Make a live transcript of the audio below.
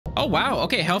Oh, wow.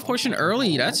 Okay, health potion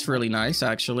early. That's really nice,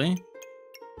 actually.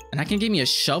 And I can give me a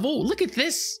shovel. Look at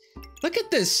this. Look at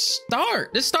this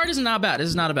start. This start is not bad. This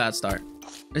is not a bad start.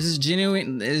 This is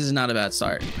genuine. This is not a bad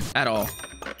start at all.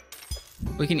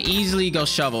 We can easily go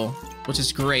shovel, which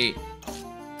is great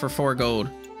for 4 gold.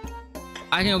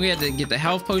 I can go get the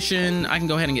health potion. I can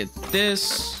go ahead and get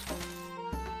this.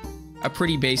 A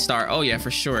pretty base start. Oh, yeah,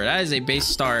 for sure. That is a base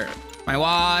start. My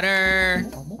water.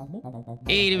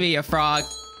 Eat me a frog.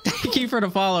 Thank you for the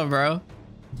follow, bro.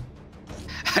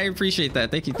 I appreciate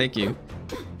that. Thank you. Thank you.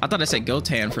 I thought I said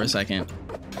Gotan for a second.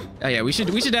 Oh, yeah, we should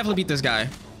definitely beat this guy.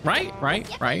 Right?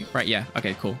 Yeah.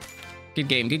 Okay, cool. Good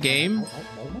game. Good game.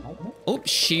 Oh,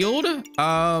 shield.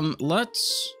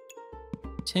 Let's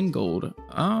 10 gold.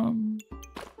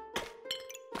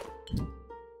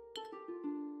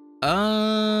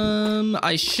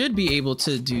 I should be able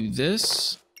to do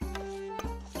this.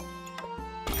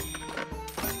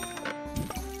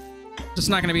 Just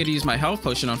not gonna be able to use my health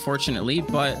potion, unfortunately,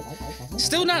 but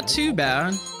still not too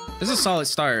bad. This is a solid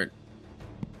start.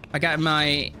 I got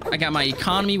my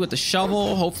economy with the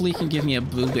shovel. Hopefully, he can give me a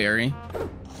blueberry,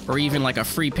 or even like a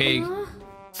free pig.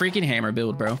 Freaking hammer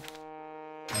build, bro.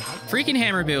 Freaking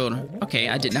hammer build. Okay,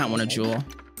 I did not want a jewel.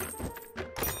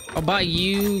 I'll buy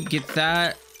you. Get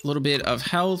that. A little bit of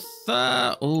health.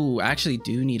 Oh, I actually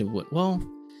do need a wood. Well,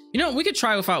 you know, we could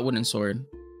try without wooden sword.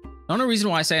 The only reason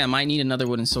why I say I might need another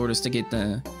wooden sword is to get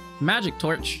the magic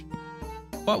torch,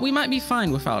 but we might be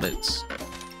fine without it.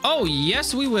 Oh,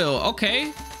 yes, we will.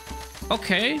 Okay.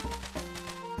 Okay.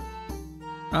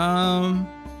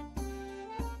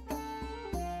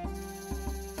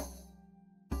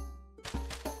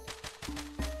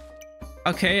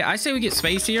 Okay, I say we get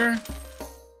space here.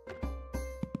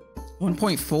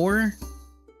 1.4.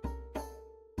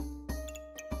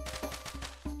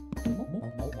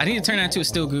 I need to turn that into a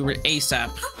steel goober ASAP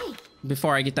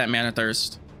before I get that mana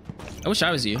thirst. I wish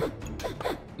I was you.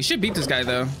 We should beat this guy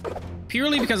though,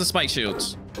 purely because of spike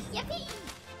shields.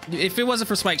 If it wasn't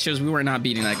for spike shields, we were not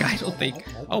beating that guy, I don't think.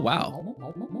 Oh, wow.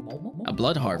 A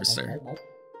blood harvester.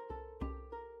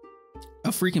 A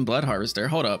freaking blood harvester.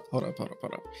 Hold up. Hold up.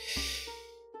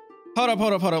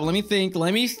 Let me think.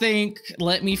 Let me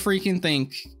freaking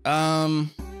think.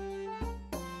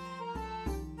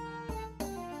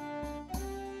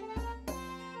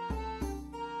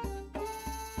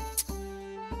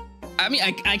 I mean,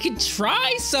 I could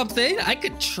try something. I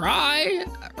could try,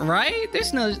 right?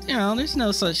 There's no, you know, there's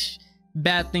no such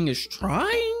bad thing as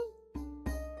trying.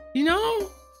 You know?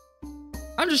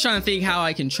 I'm just trying to think how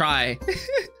I can try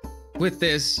with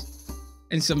this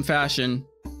in some fashion.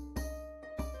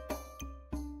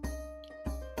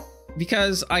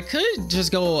 Because I could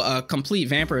just go a complete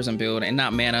vampirism build and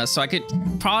not mana. So I could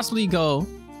possibly go,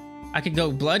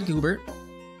 Blood Goober.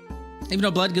 Even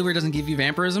though Blood Goober doesn't give you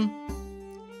vampirism,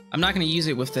 I'm not going to use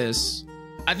it with this.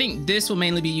 I think this will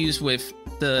mainly be used with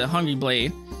the Hungry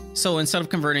Blade. So instead of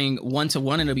converting 1 to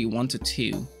 1, it'll be 1 to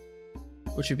 2,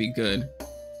 which would be good.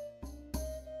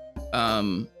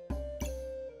 And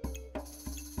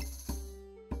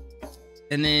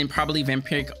then probably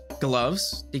Vampiric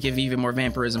Gloves to give even more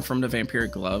vampirism from the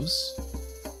Vampiric Gloves.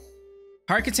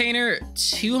 Heart Container,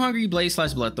 2 Hungry Blade /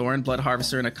 Bloothorn, Blood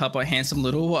Harvester, and a couple of handsome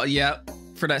little, well, yeah,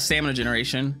 for that stamina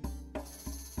generation.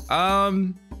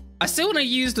 I still want to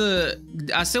use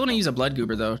a Blood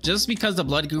Goober though, just because the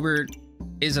Blood Goober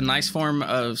is a nice form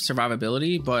of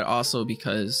survivability, but also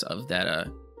because of that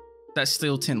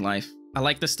still 10 life. I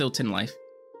like the still 10 life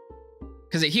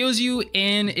because it heals you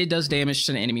and it does damage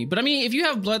to the enemy. But I mean, if you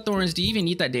have Blood Thorns, do you even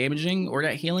need that damaging or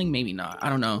that healing? Maybe not. I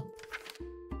don't know.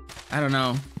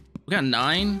 We got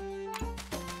 9.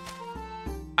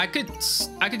 I could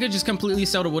just completely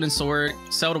sell the wooden sword,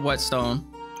 sell the whetstone.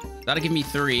 That'll give me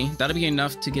 3. That'll be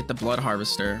enough to get the blood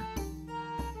harvester.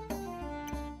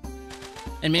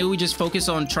 And maybe we just focus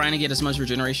on trying to get as much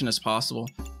regeneration as possible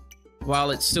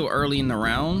while it's still early in the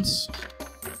rounds.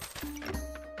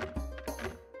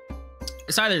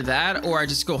 It's either that or I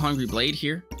just go Hungry Blade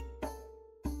here.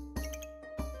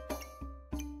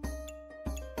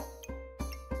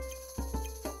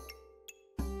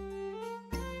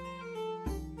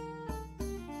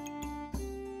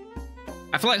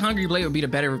 I feel like Hungry Blade would be the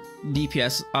better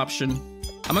DPS option.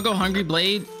 I'm gonna go Hungry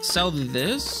Blade, sell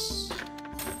this.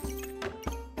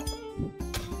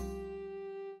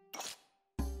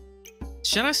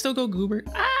 Should I still go Goober?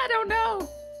 I don't know.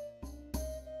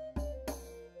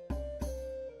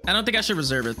 I don't think I should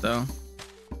reserve it though.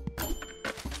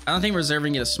 I don't think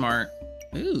reserving it is smart.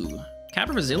 Ooh,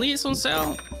 Capra Resilience on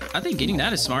sale? I think getting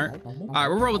that is smart. All right,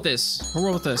 we'll roll with this.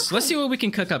 Let's see what we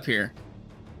can cook up here.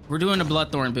 We're doing a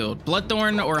Bloodthorn build.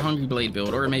 Bloodthorn or Hungry Blade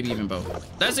build, or maybe even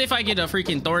both. That's if I get a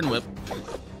freaking Thorn Whip.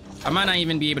 I might not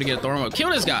even be able to get a Thorn Whip. Kill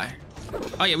this guy.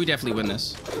 Oh yeah, we definitely win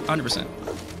this. 100%.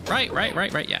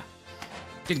 Right, yeah.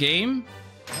 Good game.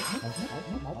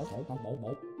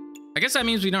 I guess that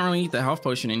means we don't really need the health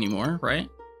potion anymore, right?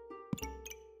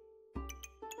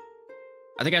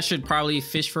 I think I should probably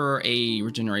fish for a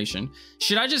regeneration.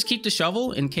 Should I just keep the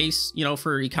shovel in case, you know,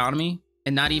 for economy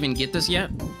and not even get this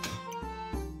yet?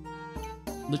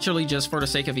 Literally just for the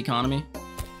sake of economy.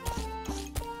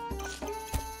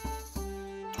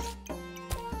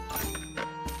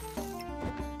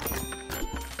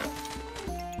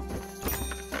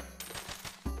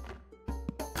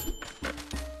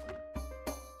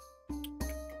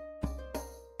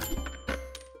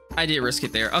 I did risk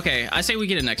it there. Okay, I say we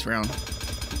get it next round.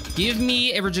 Give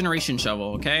me a regeneration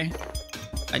shovel, okay?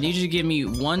 I need you to give me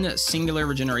one singular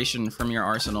regeneration from your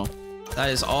arsenal.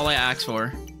 That is all I ask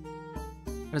for.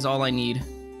 That is all I need.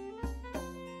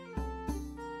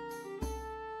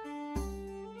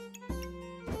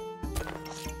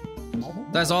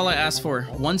 That's all I asked for.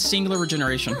 One singular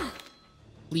regeneration.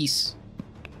 Please.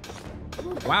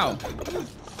 Wow.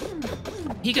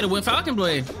 He could have went Falcon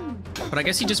Blade. But I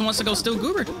guess he just wants to go still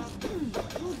Goober.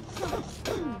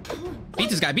 Beat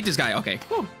this guy, beat this guy. Okay.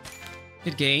 Whew.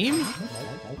 Good game.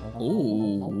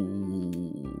 Ooh.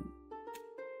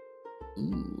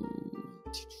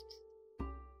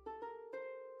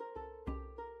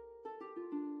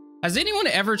 Has anyone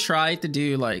ever tried to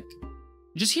do like,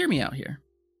 just hear me out here.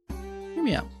 Hear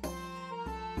me out.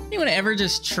 Anyone ever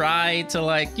just tried to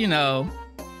like, you know,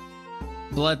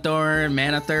 Bloodthorn,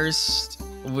 Mana Thirst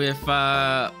with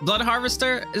Blood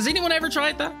Harvester? Has anyone ever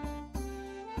tried that?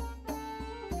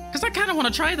 Because I kind of want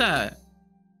to try that.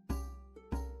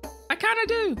 I kind of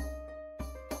do.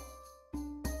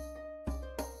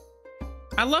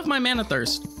 I love my Mana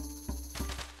Thirst.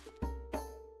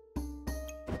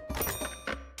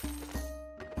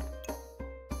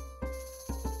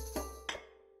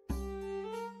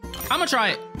 I'm gonna try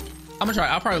it. I'm gonna try it.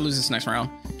 I'll probably lose this next round.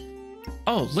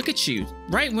 Oh, look at you.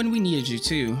 Right when we needed you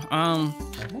too.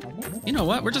 You know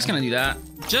what? We're just gonna do that.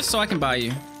 Just so I can buy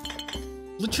you.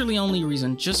 Literally only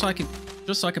reason. Just so I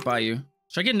could buy you.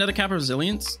 Should I get another Cap of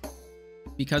Resilience?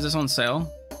 Because it's on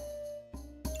sale.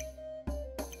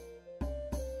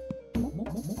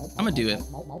 I'm gonna do it.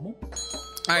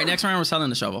 Alright, next round we're selling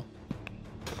the shovel.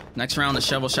 Next round the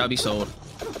shovel shall be sold.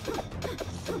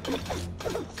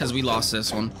 Because we lost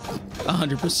this one.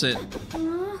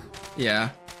 100%. Yeah.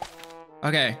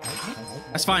 Okay.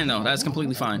 That's fine though. That's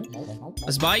completely fine.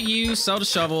 Let's buy you, sell the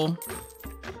shovel.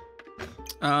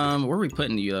 Where are we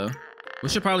putting you though? We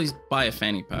should probably buy a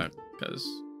fanny pack because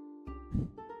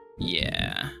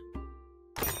yeah.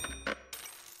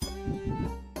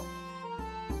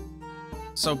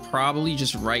 So probably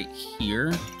just right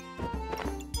here.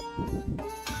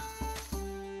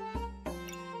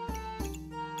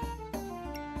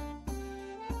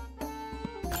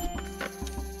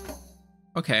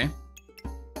 Okay.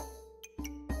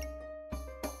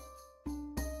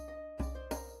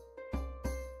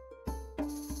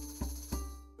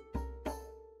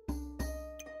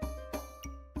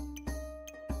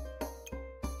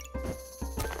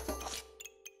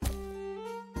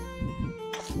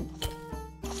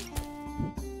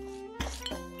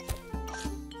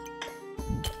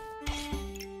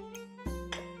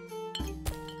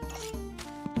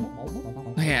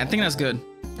 Okay, I think that's good.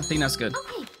 I think that's good.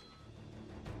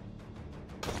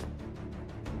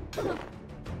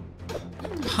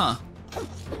 Huh.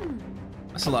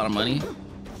 That's a lot of money.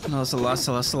 No, that's a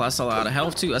lot of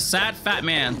health too. A sad fat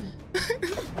man.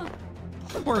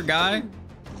 Poor guy.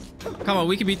 Come on,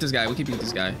 we can beat this guy. We can beat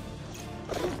this guy.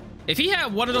 If he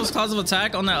had one of those claws of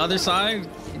attack on that other side,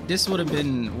 this would have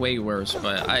been way worse,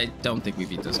 but I don't think we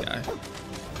beat this guy.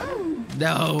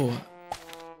 No.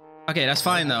 Okay, that's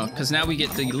fine though, because now we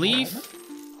get the leaf.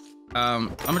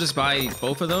 I'm gonna just buy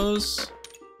both of those.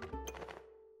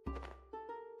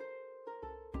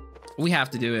 We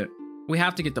have to do it. We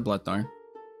have to get the Bloodthorn.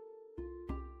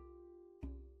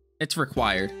 It's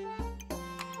required.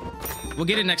 We'll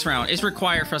get it next round. It's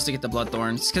required for us to get the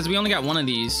Bloodthorns because we only got one of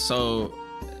these, so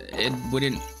it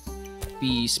wouldn't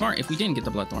be smart if we didn't get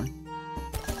the Bloodthorn.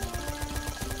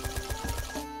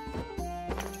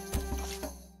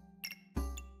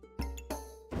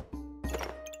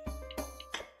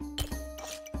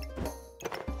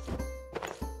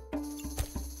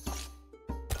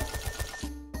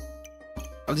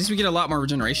 At least we get a lot more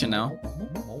regeneration now.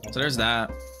 So there's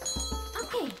that.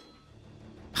 Okay.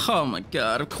 Oh my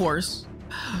god, of course.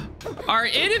 Our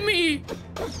enemy!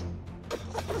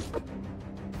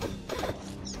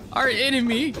 Our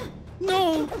enemy.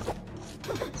 No.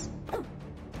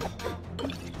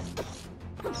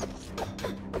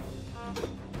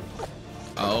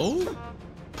 Oh.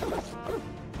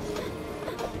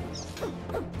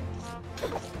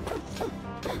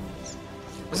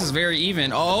 This is very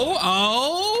even.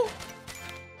 Oh.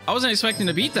 I wasn't expecting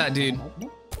to beat that dude.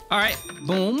 All right,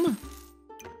 boom.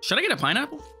 Should I get a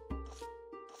pineapple?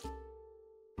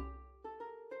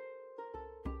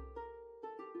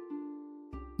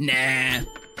 Nah, I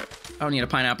don't need a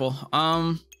pineapple.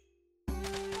 I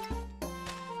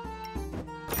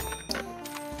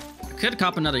could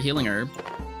cop another healing herb.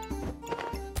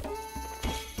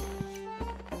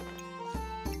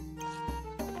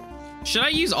 Should I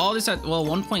use all this at, well,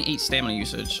 1.8 stamina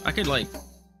usage? I could like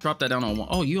drop that down on one.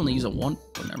 Oh, you only use a one.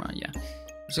 Oh, never mind. Yeah, I'm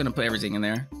just gonna put everything in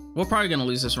there. We're probably gonna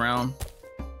lose this round.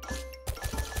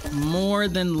 More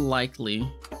than likely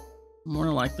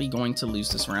going to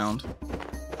lose this round.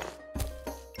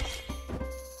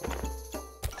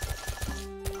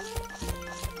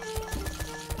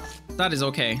 That is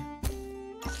okay.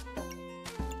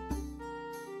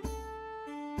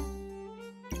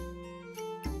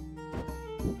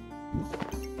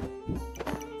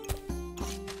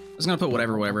 I was gonna put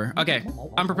whatever. Okay,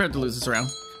 I'm prepared to lose this round.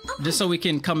 Just so we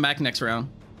can come back next round.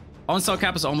 On-sale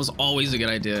cap is almost always a good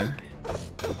idea.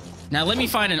 Now let me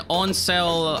find an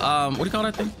on-sale, what do you call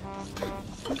that thing?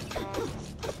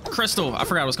 Crystal. I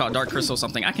forgot what it's called. Dark crystal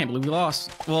something. I can't believe we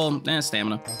lost. Well,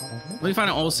 stamina. Let me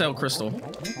find an on-sale crystal.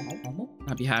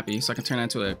 I'd be happy so I can turn that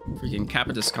into a freaking cap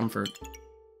of discomfort.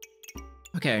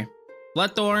 Okay.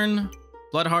 Bloodthorn,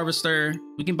 Blood Harvester.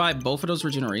 We can buy both of those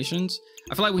regenerations.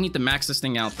 I feel like we need to max this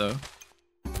thing out though.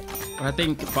 But I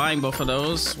think buying both of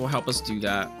those will help us do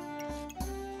that.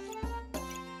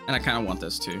 And I kind of want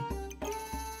this too.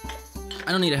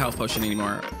 I don't need a health potion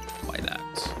anymore. Buy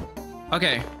that.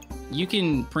 Okay. You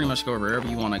can pretty much go wherever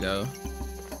you want to go.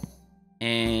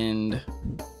 And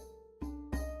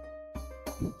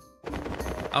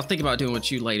I'll think about doing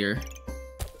with you later.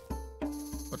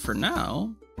 But for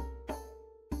now...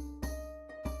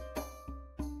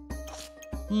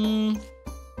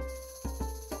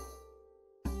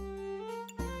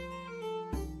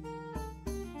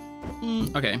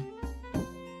 Okay.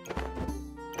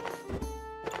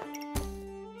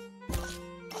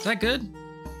 Is that good?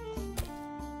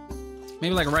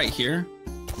 Maybe like right here.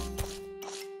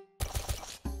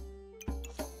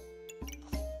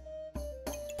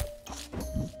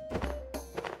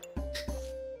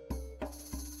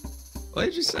 What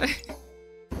did you say?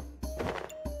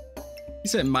 You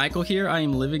said, Michael here, I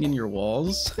am living in your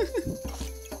walls.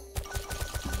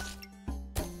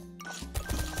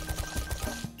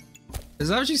 Is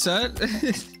that what you said?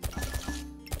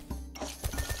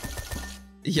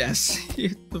 Yes.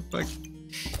 What the fuck?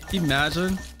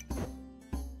 Imagine.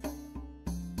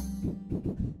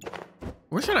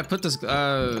 Where should I put this?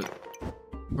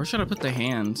 Where should I put the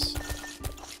hands?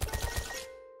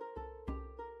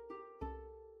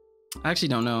 I actually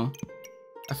don't know.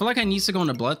 I feel like I need to go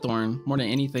into Bloodthorn more than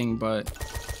anything, but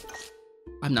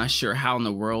I'm not sure how in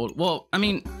the world. Well, I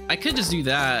mean, I could just do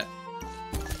that.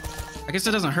 I guess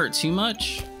it doesn't hurt too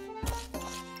much.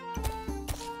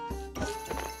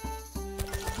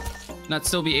 Not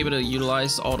still be able to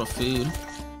utilize all the food.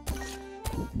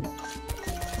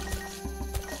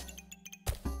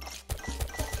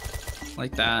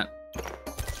 Like that.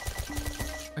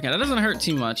 Okay, that doesn't hurt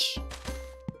too much.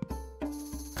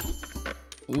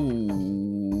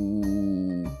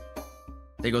 Ooh.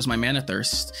 There goes my mana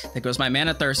thirst. There goes my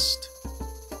mana thirst.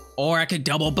 Or I could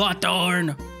double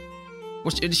Bloodthorn.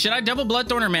 Should I double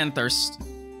Bloodthorn or mana thirst?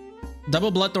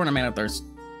 Double Bloodthorn or mana thirst?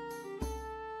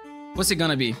 What's it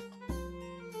gonna be?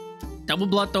 Double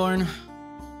Bloodthorn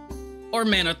or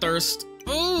mana thirst?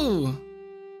 Ooh.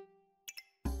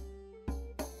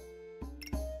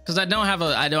 Because I don't have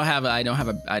a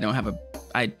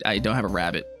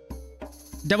rabbit.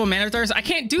 Double mana thirst? I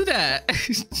can't do that.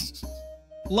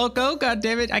 Loco, god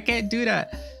damn it, I can't do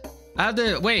that. I have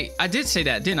to wait. I did say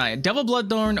that, didn't I? Double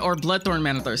Bloodthorn or Bloodthorn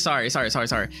mana thirst. Sorry.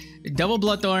 Double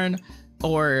Bloodthorn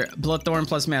or Bloodthorn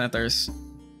plus mana thirst.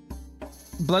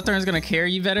 Bloodthorn is gonna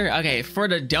carry you better. Okay, for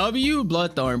the W,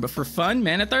 Bloodthorn, but for fun,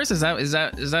 mana thirst. Is that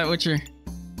what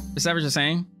you're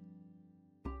saying?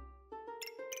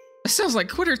 It sounds like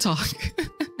quitter talk.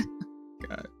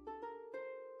 God.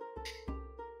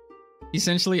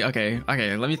 Essentially, okay.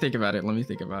 Let me think about it.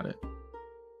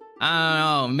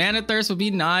 I don't know. Mana thirst would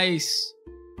be nice.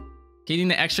 Getting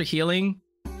the extra healing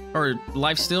or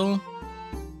life steal,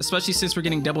 especially since we're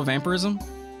getting double vampirism.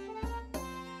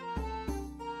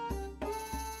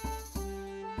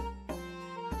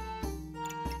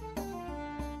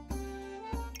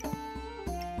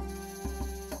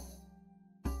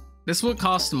 This would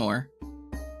cost more.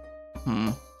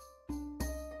 Why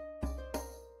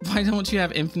don't you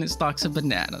have infinite stocks of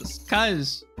bananas?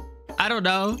 Cause I don't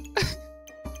know.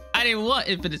 I didn't want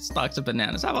infinite stocks of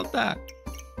bananas. How about that?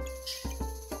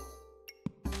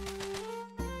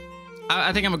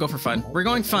 I think I'm gonna go for fun. We're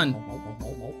going fun.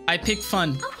 I pick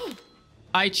fun. Okay.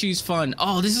 I choose fun.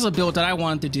 Oh, this is a build that I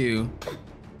wanted to do.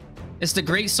 It's the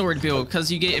great sword build because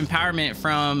you get empowerment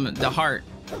from the heart,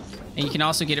 and you can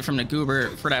also get it from the goober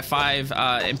for that 5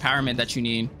 empowerment that you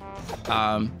need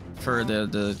for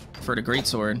the great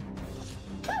sword.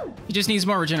 He just needs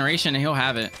more regeneration and he'll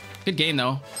have it. Good game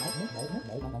though.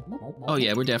 Oh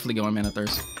yeah, we're definitely going Mana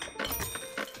Thirst.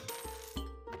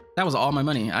 That was all my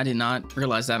money. I did not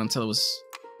realize that until it was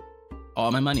all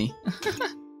my money.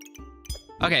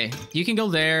 Okay, you can go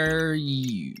there.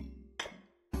 You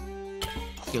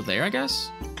go there, I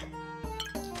guess.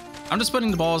 I'm just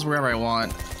putting the balls wherever I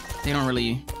want. They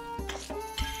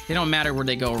don't matter where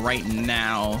they go right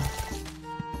now.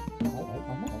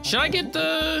 Should I get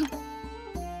the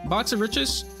box of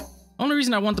riches? Only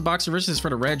reason I want the box of riches is for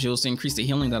the red jewels to increase the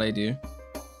healing that I do.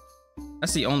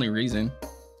 That's the only reason.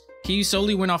 Can you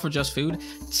solely win off of just food?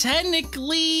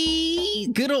 Technically,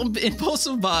 good old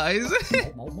impulsive buys.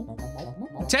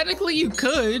 Technically, you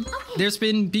could. There's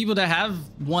been people that have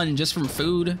won just from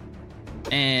food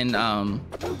and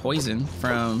poison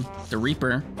from the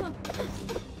Reaper.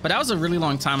 But that was a really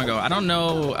long time ago. I don't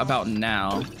know about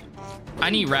now. I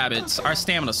need rabbits. Our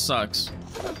stamina sucks.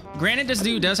 Granted, this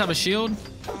dude does have a shield,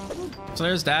 so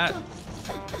there's that.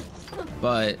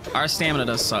 But our stamina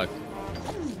does suck.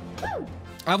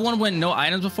 I've won with no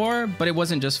items before, but it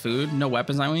wasn't just food. No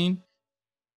weapons, I mean.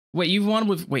 Wait, you won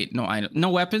with... Wait, no item, no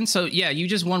weapons? So, yeah, you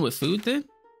just won with food then?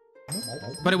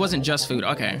 But it wasn't just food.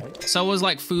 Okay. So it was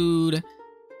like food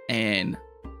and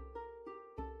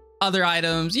other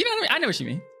items. You know what I mean? I know what you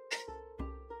mean.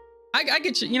 I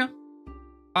get you, you know.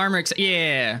 Armor,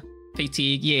 yeah.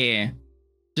 Fatigue, yeah.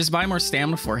 Just buy more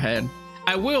stamina for head.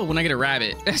 I will when I get a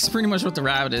rabbit. That's pretty much what the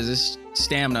rabbit is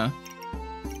stamina.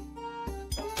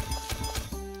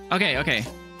 Okay, okay.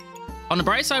 On the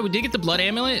bright side, we did get the blood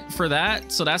amulet for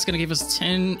that, so that's gonna give us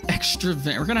 10 extra.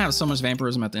 We're gonna have so much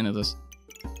vampirism at the end of this.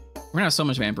 We're gonna have so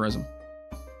much vampirism.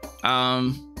 How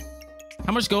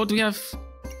much gold do we have?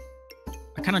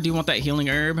 I kind of do want that healing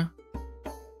herb,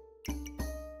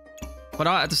 but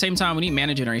at the same time, we need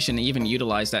mana generation to even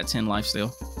utilize that 10 life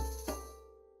steal.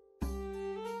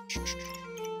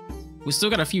 We still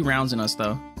got a few rounds in us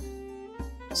though.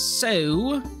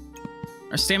 So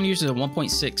our stamina usage is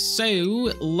 1.6.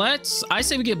 So I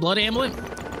say we get blood amulet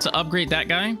to upgrade that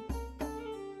guy.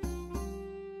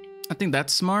 I think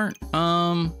that's smart.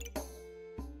 I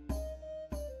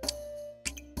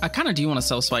kind of do want to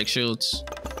sell spike shields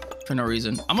for no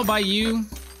reason. I'm gonna buy you.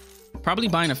 Probably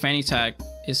buying a fanny tack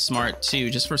is smart too,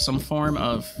 just for some form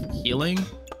of healing.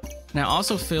 And I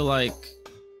also feel like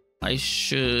I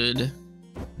should...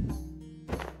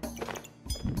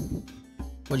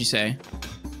 What'd you say?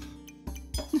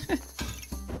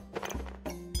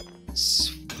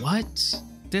 What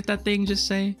did that thing just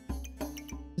say?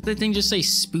 Did that thing just say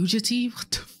spoogity?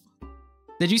 What the fuck?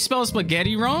 Did you spell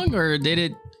spaghetti wrong, or did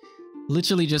it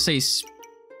literally just say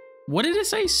what did it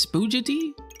say?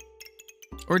 Spoogity?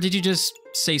 Or did you just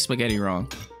say spaghetti wrong?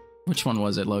 Which one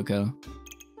was it, Loco?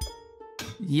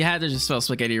 You had to just spell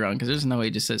spaghetti wrong, because there's no way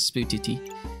it just says spootity.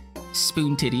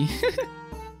 Spoon titty.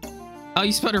 Oh,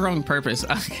 you spelled it wrong on purpose.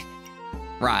 Okay.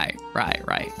 Right.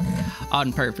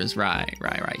 On purpose, right.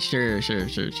 Sure.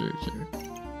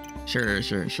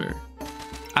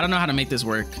 I don't know how to make this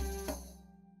work.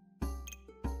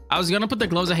 I was gonna put the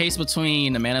Gloves of Haste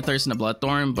between the Mana Thirst and the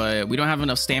Bloothorn, but we don't have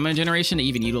enough stamina generation to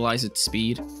even utilize its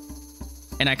speed.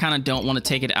 And I kind of don't want to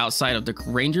take it outside of the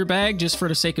Ranger bag just for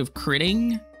the sake of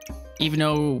critting, even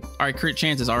though our crit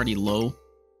chance is already low.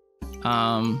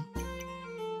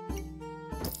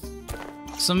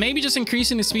 So maybe just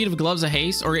increasing the speed of Gloves of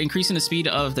Haste or increasing the speed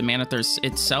of the Mana Thirst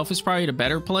itself is probably the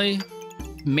better play.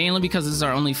 Mainly because this is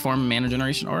our only form of mana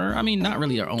generation. Or, I mean, not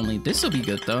really our only. This will be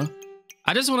good, though.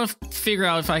 I just want to figure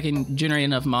out if I can generate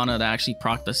enough mana to actually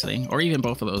proc this thing. Or even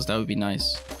both of those. That would be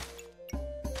nice.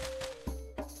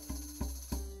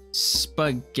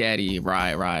 Spaghetti.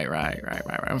 Right.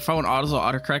 My phone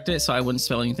auto-corrected it so I wouldn't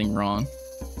spell anything wrong.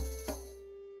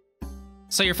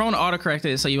 So your phone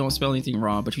auto-corrected it so you won't spell anything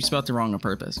wrong, but you spelled it wrong on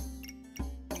purpose.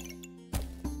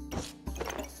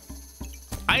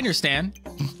 I understand.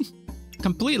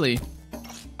 Completely.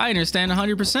 I understand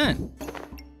 100%.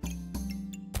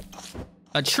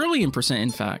 1,000,000,000%,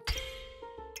 in fact.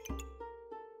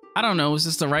 I don't know, is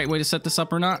this the right way to set this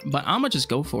up or not? But I'ma just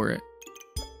go for it.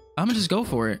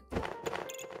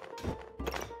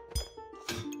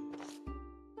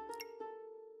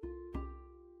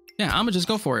 Yeah, I'm gonna just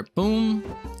go for it. Boom.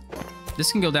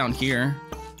 This can go down here.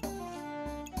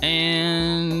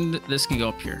 And this can go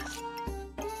up here.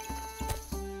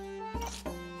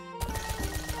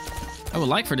 I would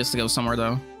like for this to go somewhere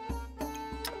though.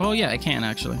 Oh yeah, it can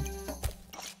actually.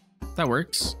 That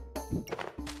works.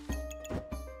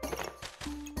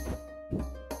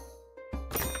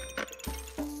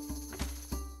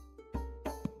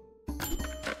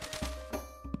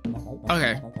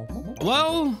 Okay.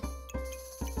 Well,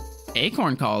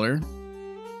 acorn collar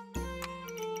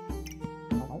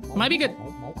might be good.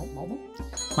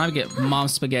 Might be good. Mom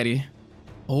spaghetti.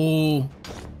 Oh.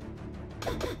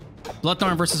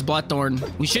 Bloothorn versus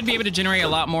Bloothorn. We should be able to generate a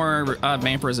lot more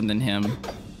vampirism than him.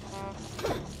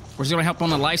 We're just gonna help on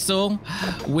the lifesteal,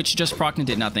 which just Procton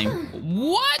did nothing.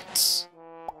 What?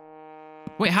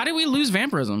 Wait, how did we lose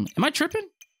vampirism? Am I tripping?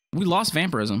 We lost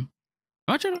vampirism.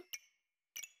 Am I tripping?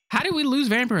 How did we lose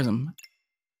vampirism?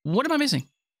 What am I missing?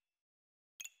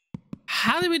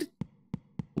 How did we...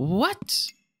 What?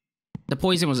 The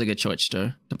poison was a good choice,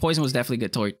 though. The poison was definitely a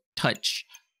good touch.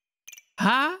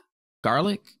 Huh?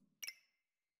 Garlic?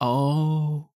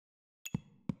 Oh.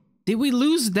 Did we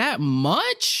lose that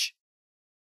much?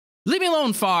 Leave me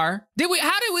alone, Far.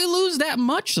 How did we lose that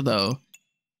much, though?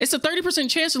 It's a 30%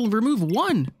 chance to remove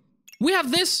one. We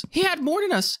have this. He had more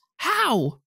than us.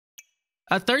 How?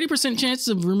 A 30% chance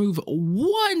to remove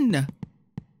one.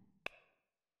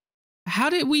 How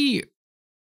did we...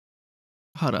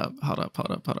 Hold up.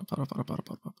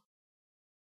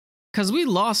 Because we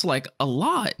lost, like, a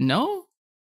lot, no?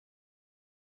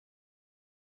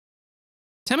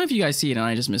 Tell me if you guys see it and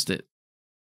I just missed it.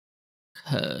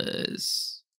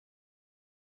 Because...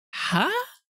 Huh?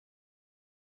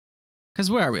 Because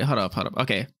where are we? Hold up.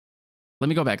 Okay. Let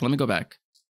me go back.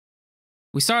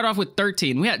 We started off with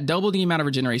 13. We had double the amount of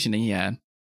regeneration that he had.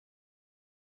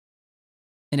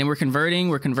 And then we're converting.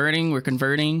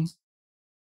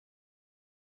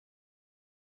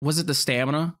 Was it the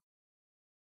stamina?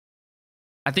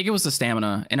 I think it was the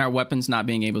stamina and our weapons not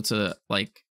being able to,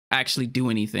 like, actually do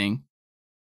anything.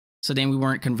 So then we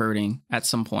weren't converting at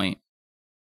some point.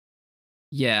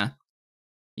 Yeah.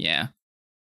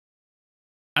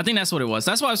 I think that's what it was.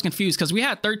 That's why I was confused, because we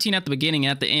had 13 at the beginning,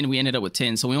 and at the end we ended up with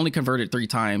 10. So we only converted 3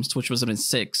 times, which was been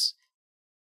 6.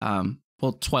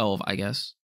 Well, 12, I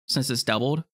guess, since it's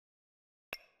doubled.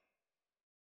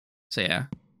 So yeah.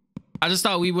 I just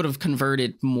thought we would have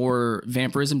converted more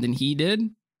vampirism than he did,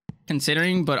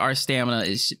 considering, but our stamina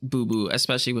is boo-boo,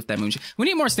 especially with that moonshine. We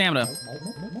need more stamina.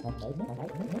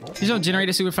 These don't generate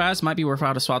it super fast. Might be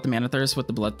worthwhile to swap the mana thirst with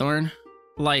the Bloothorn.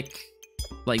 Like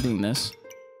doing this.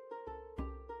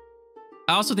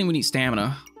 I also think we need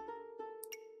stamina.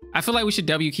 I feel like we should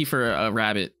W key for a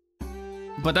rabbit,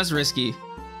 but that's risky.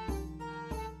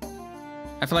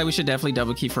 I feel like we should definitely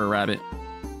double key for a rabbit.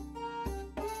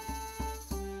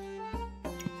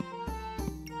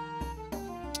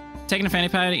 Taking a fanny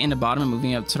pack in the bottom and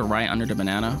moving up to the right under the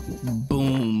banana.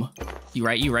 Boom. You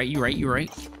right.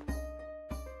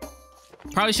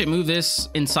 Probably should move this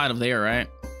inside of there, right?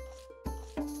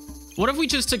 What if we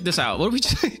just took this out? What if we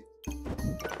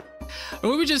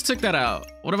just took that out?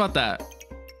 What about that?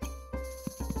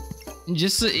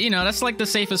 Just, you know, that's like the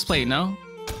safest play, no?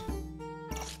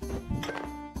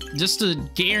 Just to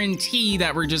guarantee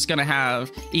that we're just gonna have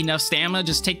enough stamina,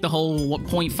 just take the whole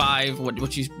 0.5,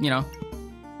 what you know.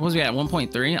 What was we at,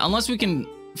 1.3? Unless we can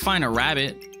find a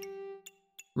rabbit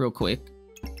real quick.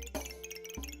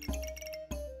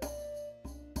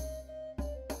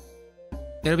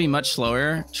 It'll be much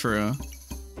slower. True.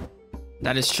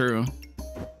 That is true.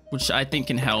 Which I think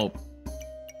can help.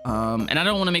 And I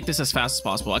don't want to make this as fast as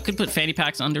possible. I could put fanny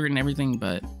packs under it and everything,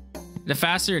 but the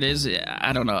faster it is,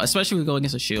 I don't know. Especially if we go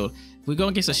against a shield. If we go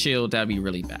against a shield, that'd be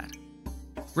really bad.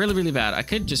 Really bad. I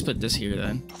could just put this here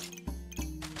then.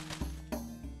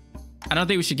 I don't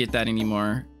think we should get that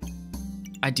anymore.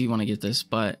 I do want to get this,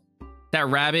 but that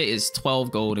rabbit is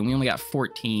 12 gold and we only got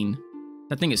 14.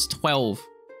 That thing is 12.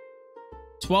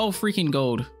 12 freaking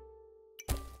gold.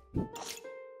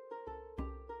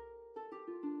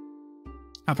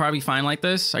 I'll probably be fine like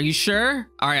this. Are you sure?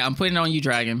 All right, I'm putting it on you,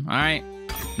 Dragon. All right.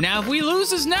 Now, if we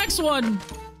lose this next one.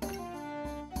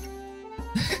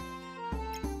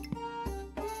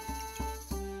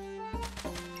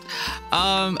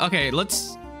 Okay,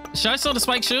 let's... Should I sell the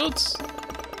spike shields?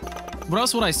 What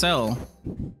else would I sell?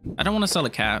 I don't want to sell a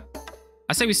cap.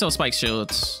 I say we sell spike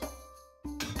shields.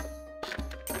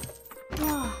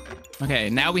 Okay,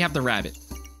 now we have the rabbit.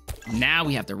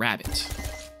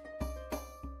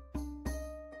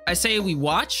 I say we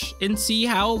watch and see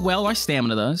how well our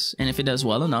stamina does. And if it does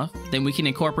well enough, then we can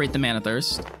incorporate the mana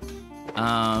thirst.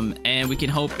 And we can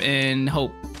hope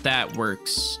that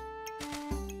works.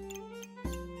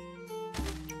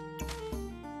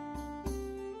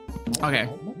 Okay.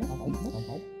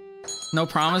 No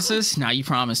promises? Nah, you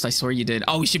promised. I swear you did.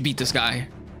 Oh, we should beat this guy.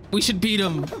 We should beat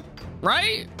him.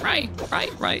 Right? Right.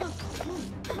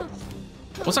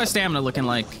 What's our stamina looking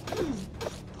like?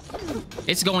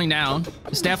 It's going down.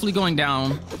 It's definitely going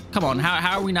down. Come on.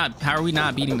 How are we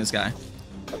not beating this guy?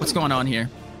 What's going on here?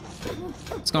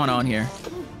 What's going on here?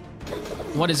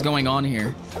 What is going on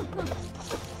here?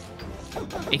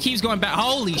 It keeps going back.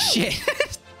 Holy shit.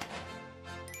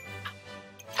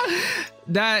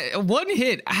 That one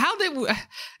hit. How did we...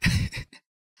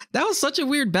 That was such a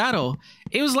weird battle.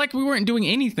 It was like we weren't doing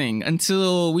anything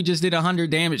until we just did 100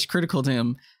 damage critical to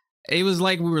him. It was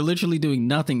like we were literally doing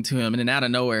nothing to him, and then out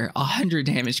of nowhere, 100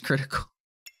 damage critical.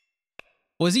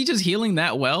 Was he just healing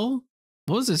that well?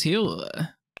 What was his heal?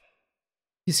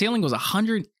 His healing was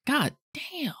 100. God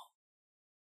damn.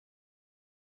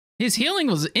 His healing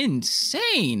was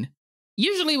insane.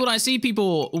 Usually when I see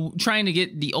people trying to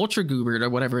get the Ultra Goobered or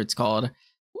whatever it's called,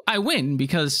 I win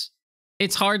because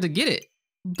it's hard to get it.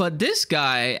 But this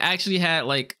guy actually had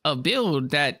like a build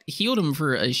that healed him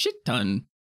for a shit ton.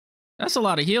 That's a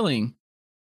lot of healing.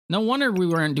 No wonder we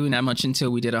weren't doing that much until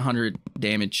we did 100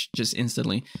 damage just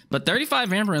instantly. But 35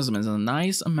 vampirism is a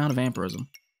nice amount of vampirism.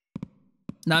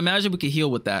 Now imagine we could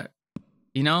heal with that.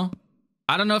 You know?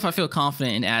 I don't know if I feel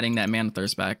confident in adding that mana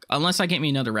thirst back. Unless I get me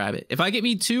another rabbit. If I get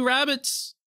me 2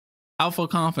 rabbits, I'll feel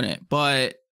confident.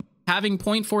 But having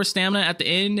 0.4 stamina at the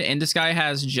end and this guy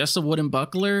has just a wooden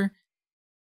buckler.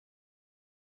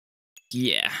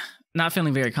 Yeah. Not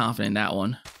feeling very confident in that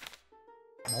one.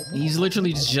 He's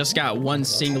literally just got one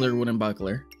singular wooden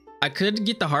buckler. I could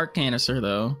get the heart canister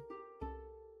though.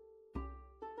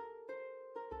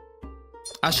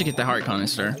 I should get the heart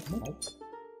canister.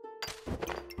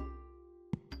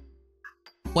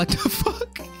 What the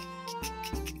fuck?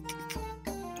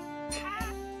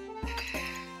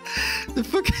 The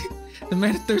fuck? The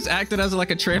mana thirst acted as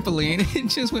like a trampoline and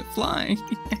just went flying.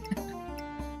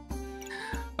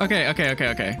 Okay. I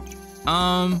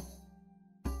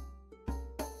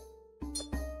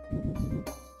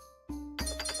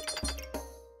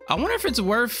wonder if it's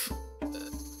worth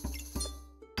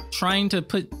trying to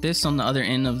put this on the other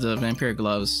end of the vampire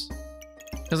gloves.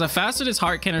 Because the faster this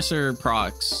heart canister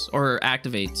procs or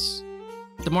activates,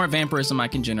 the more vampirism I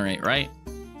can generate, right?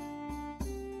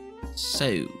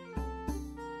 So.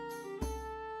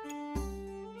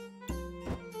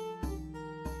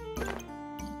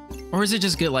 Or is it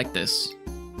just good like this?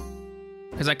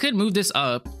 Because I could move this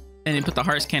up and then put the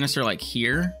heart canister like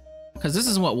here. Because this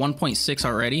is what, 1.6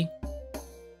 already?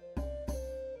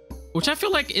 Which I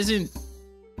feel like isn't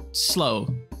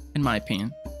slow, in my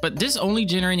opinion. But this only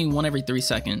generating 1 every 3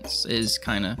 seconds is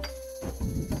kind of,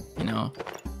 you know,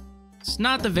 it's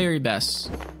not the very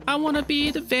best. I want to be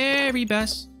the very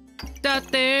best that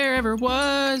there ever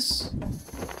was.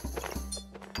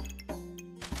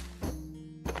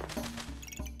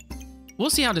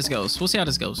 We'll see how this goes. We'll see how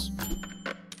this goes.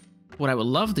 What I would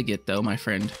love to get though, my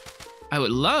friend, I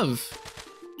would love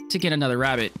to get another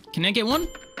rabbit. Can I get one?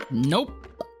 Nope.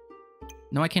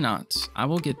 No, I cannot. I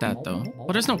will get that though. Well,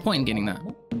 there's no point in getting that.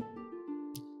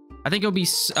 I think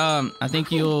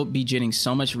you'll be getting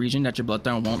so much regen that your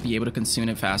bloodthorn won't be able to consume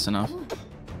it fast enough.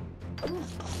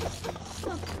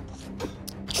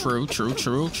 True.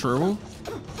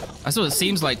 That's what it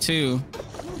seems like too.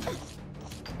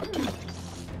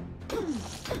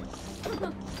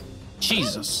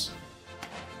 Jesus.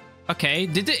 Okay,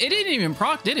 it didn't even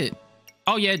proc, did it?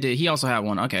 Oh yeah, it did. He also had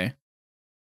one. Okay.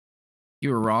 You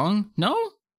were wrong? No?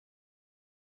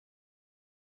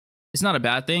 It's not a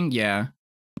bad thing? Yeah.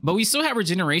 But we still have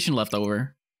regeneration left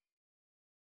over.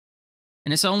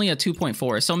 And it's only a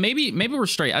 2.4. So maybe we're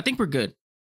straight. I think we're good.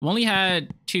 We only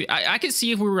had 2. I could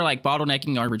see if we were like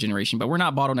bottlenecking our regeneration, but we're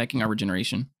not bottlenecking our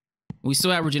regeneration. We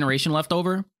still have regeneration left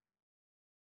over.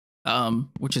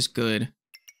 Which is good.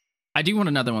 I do want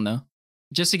another one though.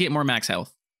 Just to get more max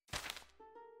health.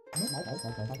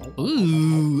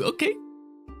 Ooh, okay.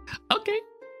 Okay.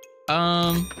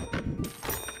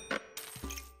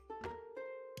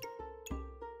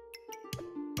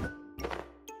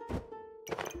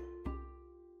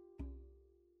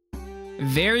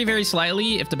 Very, very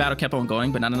slightly if the battle kept on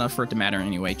going, but not enough for it to matter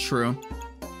anyway. True.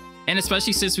 And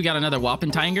especially since we got another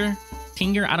Tinger.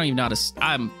 I don't even know how to...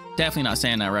 I'm definitely not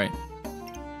saying that right.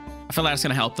 I feel like that's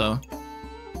going to help, though.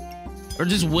 We're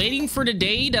just waiting for the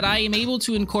day that I am able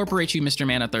to incorporate you, Mr.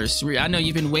 Mana Thirst. I know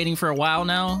you've been waiting for a while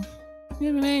now.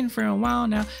 You've been waiting for a while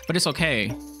now. But it's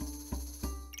okay.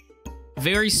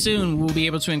 Very soon, we'll be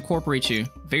able to incorporate you.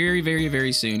 Very, very,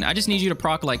 very soon. I just need you to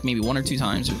proc like maybe 1 or 2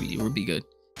 times. It would be good.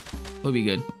 We'll be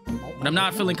good. But I'm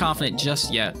not feeling confident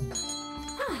just yet.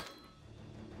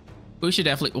 We should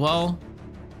definitely, well,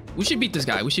 we should beat this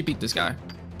guy. We should beat this guy.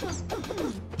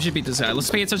 We should beat this guy. Let's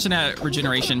pay attention to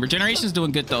regeneration. Regeneration is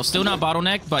doing good though. Still not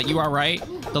bottleneck, but you are right.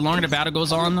 The longer the battle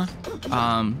goes on,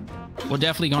 we're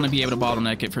definitely going to be able to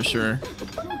bottleneck it for sure.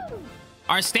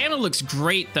 Our stamina looks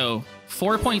great though.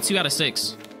 4.2 out of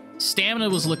 6. Stamina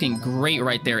was looking great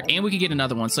right there. And we could get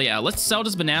another one. So yeah, let's sell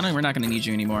this banana and we're not going to need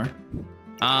you anymore.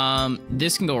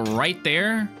 This can go right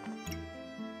there.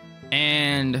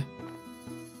 And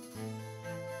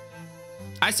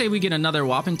I say we get another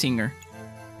Wapentinger.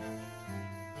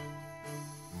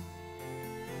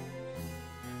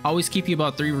 Always keep you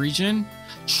about 3 regen.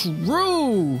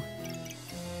 True.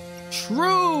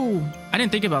 True. I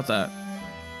didn't think about that.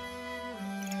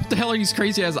 What the hell are these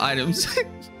crazy ass items?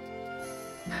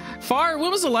 Far, when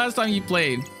was the last time you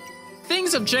played?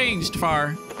 Things have changed,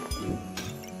 Far.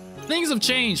 Things have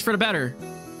changed for the better.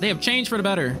 They have changed for the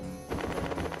better.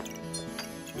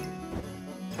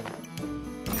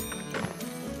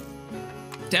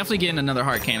 Definitely getting another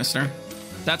heart canister.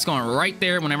 That's going right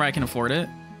there whenever I can afford it.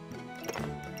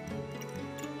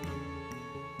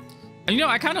 And you know,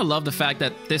 I kind of love the fact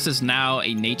that this is now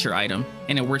a nature item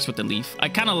and it works with the leaf. I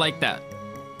kind of like that.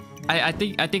 I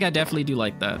think I definitely do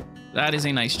like that. That is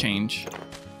a nice change.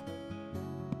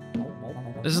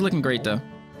 This is looking great though.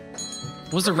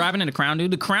 What's the rabbit and the crown do?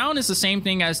 The crown is the same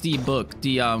thing as the book.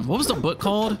 The what was the book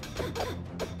called?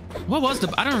 What was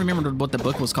the, I don't remember what the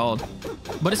book was called.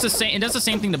 But it's the same, it does the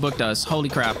same thing the book does. Holy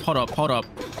crap. Hold up, hold up.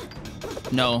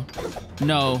 No.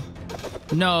 No.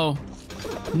 No.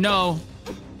 No.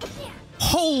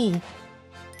 Oh!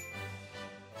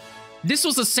 This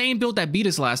was the same build that beat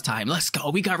us last time. Let's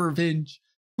go. We got revenge.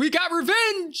 We got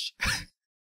revenge!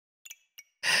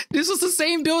 This was the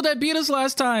same build that beat us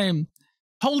last time.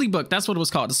 Holy Book, that's what it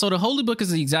was called. So the Holy Book is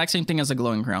the exact same thing as the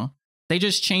Glowing Crown. They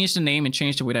just changed the name and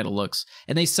changed the way that it looks.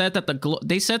 And they said that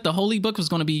the Holy Book was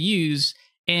going to be used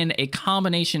in a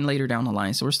combination later down the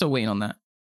line. So we're still waiting on that.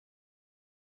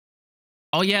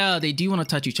 Oh yeah, they do want to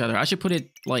touch each other. I should put it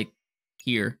like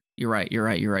here. You're right. You're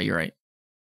right. You're right. You're right.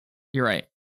 You're right.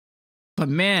 But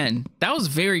man, that was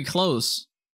very close.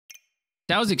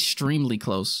 That was extremely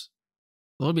close.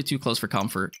 A little bit too close for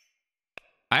comfort.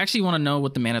 I actually want to know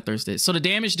what the Mana Thirst is. So the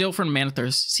damage dealt from Mana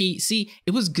Thirst. See,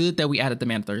 it was good that we added the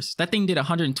Mana Thirst. That thing did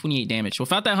 128 damage.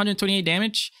 Without that 128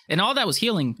 damage, and all that was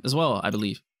healing as well, I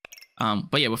believe.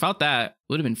 But yeah, without that,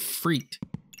 would have been freaked.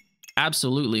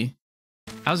 Absolutely.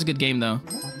 That was a good game though.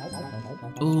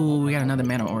 Ooh, we got another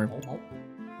Mana Orb.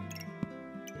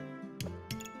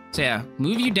 So yeah,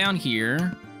 move you down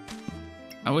here.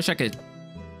 I wish I could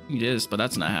do this, but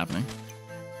that's not happening.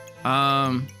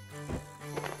 I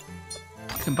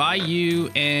can buy you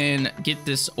and get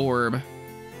this orb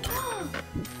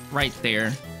right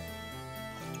there.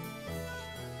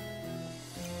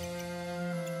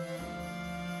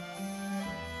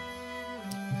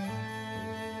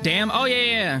 Damn. Oh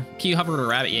yeah. Can you hover with a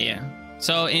rabbit? Yeah.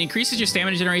 So it increases your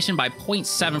stamina generation by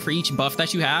 0.7 for each buff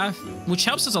that you have, which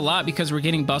helps us a lot because we're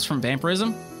getting buffs from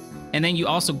vampirism. And then you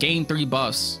also gain 3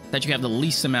 buffs that you have the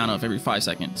least amount of every 5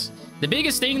 seconds. The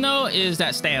biggest thing though is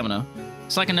that stamina.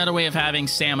 It's like another way of having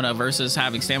stamina versus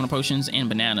having stamina potions and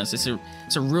bananas. It's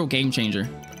a real game changer.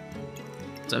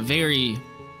 It's a very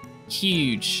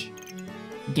huge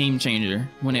game changer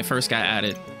when it first got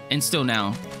added, and still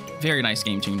now. Very nice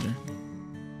game changer.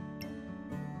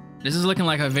 This is looking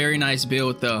like a very nice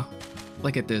build though.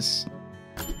 Look at this.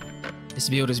 This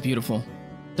build is beautiful.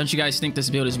 Don't you guys think this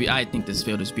build is beautiful? I think this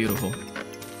build is beautiful.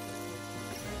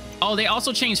 Oh, they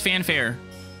also changed fanfare.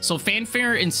 So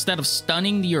fanfare, instead of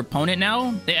stunning your opponent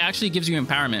now, it actually gives you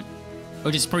empowerment,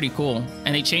 which is pretty cool.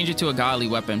 And they changed it to a godly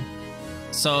weapon.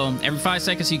 So every 5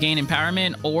 seconds you gain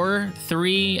empowerment or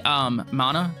 3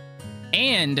 mana,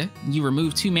 and you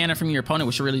remove 2 mana from your opponent,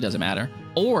 which really doesn't matter.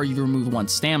 Or you remove 1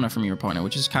 stamina from your opponent,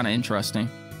 which is kind of interesting.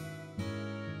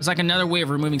 It's like another way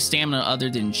of removing stamina other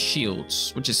than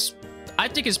shields, which is, I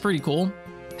think is pretty cool.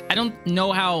 I don't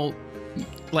know how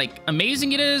like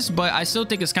amazing it is, but I still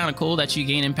think it's kind of cool that you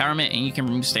gain empowerment and you can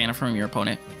remove stamina from your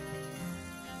opponent.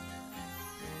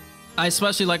 I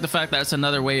especially like the fact that it's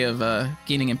another way of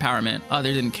gaining empowerment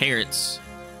other than carrots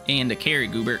and the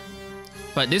carrot goober.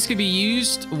 But this could be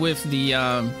used with the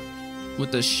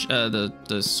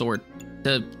sword,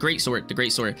 the great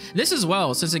sword. This as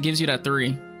well, since it gives you that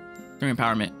 3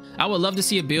 empowerment. I would love to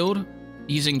see a build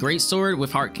using great sword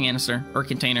with heart canister or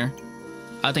container.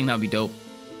 I think that would be dope.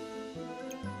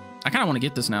 I kind of want to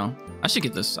get this now. I should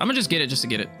get this. I'm gonna just get it just to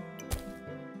get it.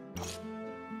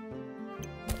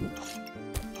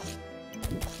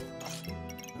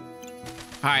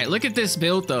 All right, look at this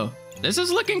build though. This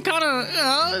is looking kind of,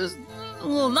 a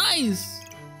little nice.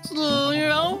 It's a little, you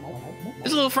know,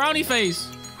 it's a little frowny face.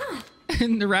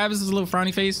 And the rabbits is a little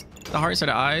frowny face. The hearts are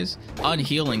the eyes.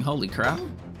 Unhealing, holy crap.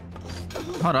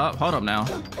 Hold up now.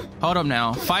 Hold up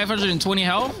now. 520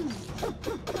 health?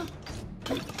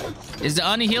 Is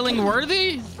the unhealing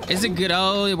worthy? Is it good?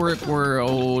 Oh,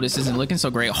 oh, this isn't looking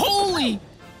so great. Holy,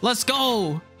 let's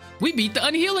go. We beat the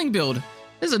unhealing build.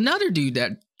 There's another dude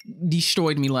that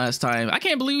destroyed me last time. I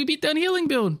can't believe we beat the unhealing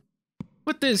build.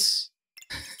 What this?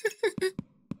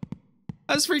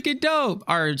 That's freaking dope.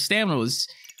 Our stamina was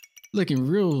looking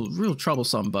real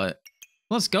troublesome, but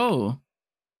let's go.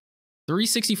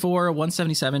 364,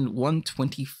 177,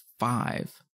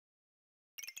 125.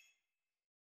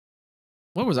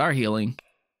 What was our healing?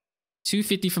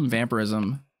 250 from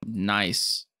vampirism.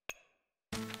 Nice.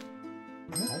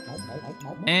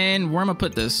 And where am I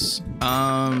put this?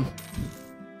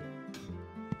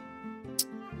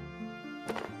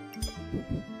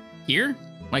 Here?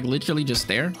 Like literally just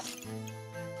there?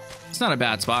 It's not a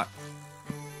bad spot.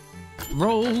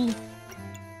 Roll.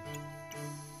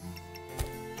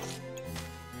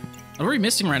 What are we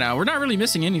missing right now? We're not really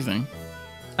missing anything.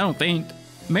 I don't think.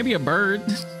 Maybe a bird.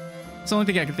 It's the only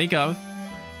thing I can think of.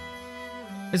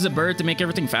 Is a bird to make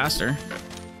everything faster.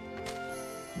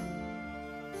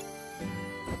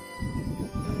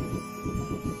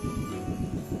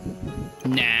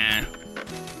 Nah.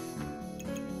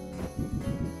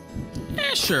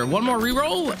 Yeah, sure. One more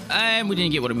reroll, and we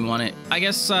didn't get what we wanted. I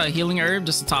guess healing herb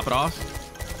just to top it off.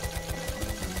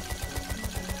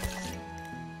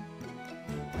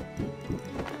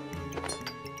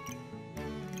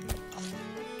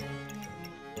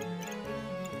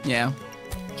 Yeah,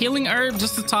 healing herb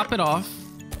just to top it off,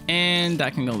 and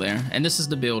that can go there. And this is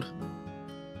the build.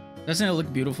 Doesn't it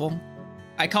look beautiful?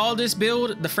 I call this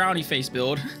build the frowny face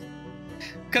build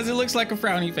because it looks like a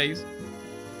frowny face.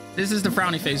 This is the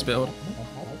frowny face build.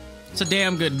 It's a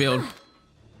damn good build.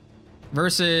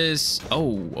 Versus,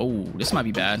 oh, this might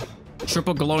be bad.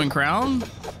 Triple glowing crown.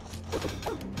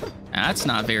 That's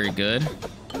not very good.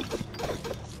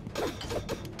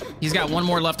 He's got one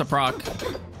more left to proc.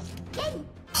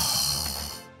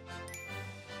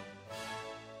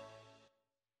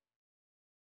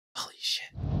 Holy shit.